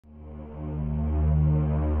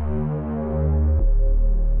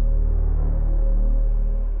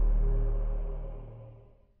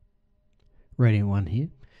Radio 1 here.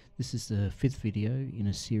 This is the fifth video in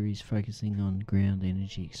a series focusing on ground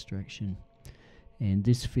energy extraction, and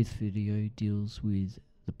this fifth video deals with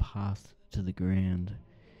the path to the ground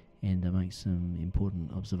and make some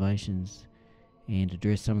important observations and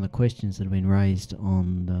address some of the questions that have been raised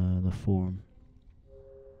on the forum.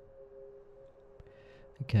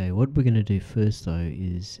 Okay, what we're going to do first though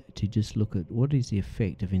is to just look at what is the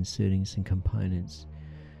effect of inserting some components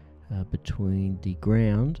between the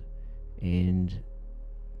ground and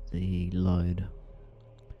the load.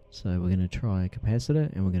 So we're going to try a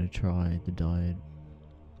capacitor and we're going to try the diode.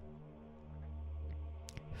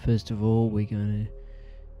 First of all, we're going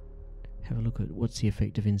to have a look at what's the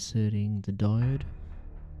effect of inserting the diode.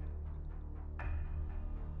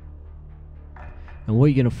 And what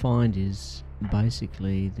you're going to find is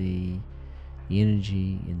basically the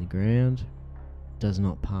energy in the ground does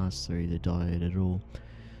not pass through the diode at all.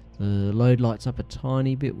 The load lights up a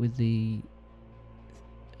tiny bit with the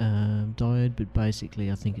diode, but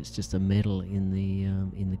basically I think it's just a metal in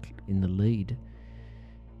the lead.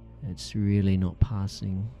 It's really not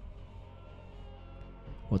passing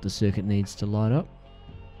what the circuit needs to light up.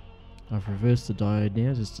 I've reversed the diode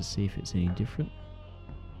now just to see if it's any different.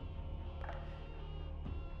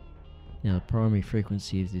 Now the primary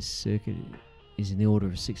frequency of this circuit is in the order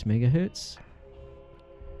of 6 megahertz,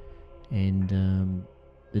 and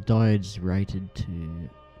the diode's rated to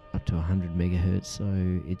up to 100 megahertz, so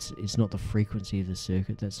it's not the frequency of the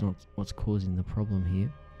circuit that's not what's causing the problem here.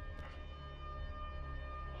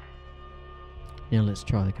 Now let's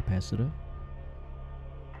try the capacitor.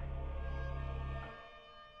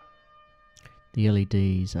 The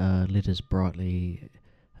LEDs are lit as brightly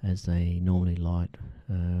as they normally light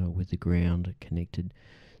with the ground connected.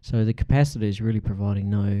 So the capacitor is really providing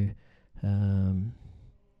no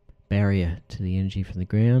barrier to the energy from the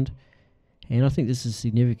ground. And I think this is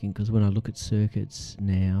significant because when I look at circuits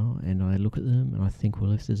now and I look at them and I think,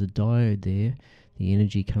 well, if there's a diode there, the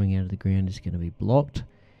energy coming out of the ground is going to be blocked.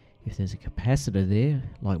 If there's a capacitor there,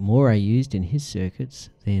 like Moray used in his circuits,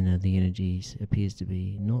 then the energy appears to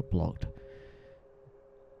be not blocked.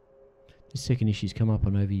 The second issue's come up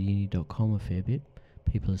on overunity.com a fair bit.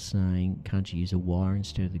 People are saying, can't you use a wire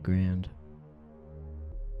instead of the ground?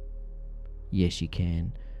 Yes, you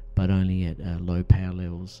can, but only at low power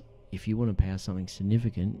levels. If you want to power something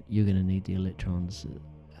significant, you're going to need the electrons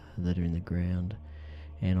that are in the ground.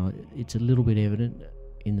 And it's a little bit evident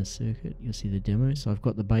in the circuit. You'll see the demo. So I've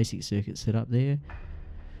got the basic circuit set up there.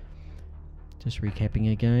 Just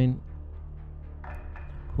recapping again.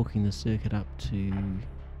 Hooking the circuit up to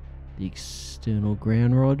the external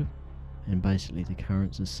ground rod, and basically the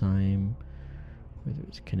current's the same whether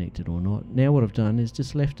it's connected or not. Now what I've done is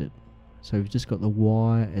just left it. So we've just got the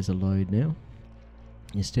wire as a load now.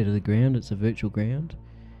 Instead of the ground, it's a virtual ground.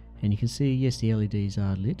 And you can see, yes, the LEDs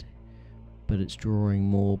are lit, but it's drawing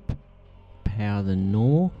more power than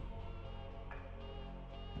normal.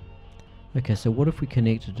 Okay, so what if we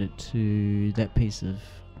connected it to that piece of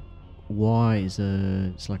wire?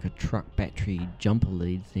 It's like a truck battery jumper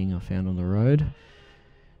lead thing I found on the road.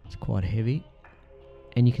 It's quite heavy.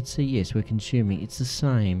 And you can see, yes, we're consuming. It's the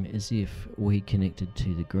same as if we connected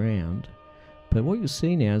to the ground. But what you'll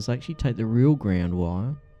see now is I actually take the real ground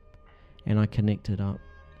wire and I connect it up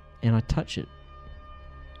and I touch it,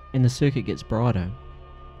 and the circuit gets brighter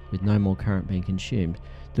with no more current being consumed.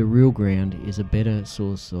 The real ground is a better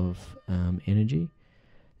source of energy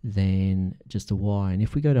than just the wire. And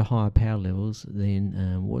if we go to higher power levels,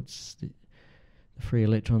 then what's the free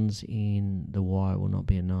electrons in the wire will not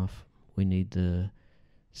be enough. We need the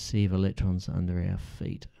sea of electrons under our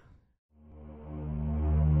feet.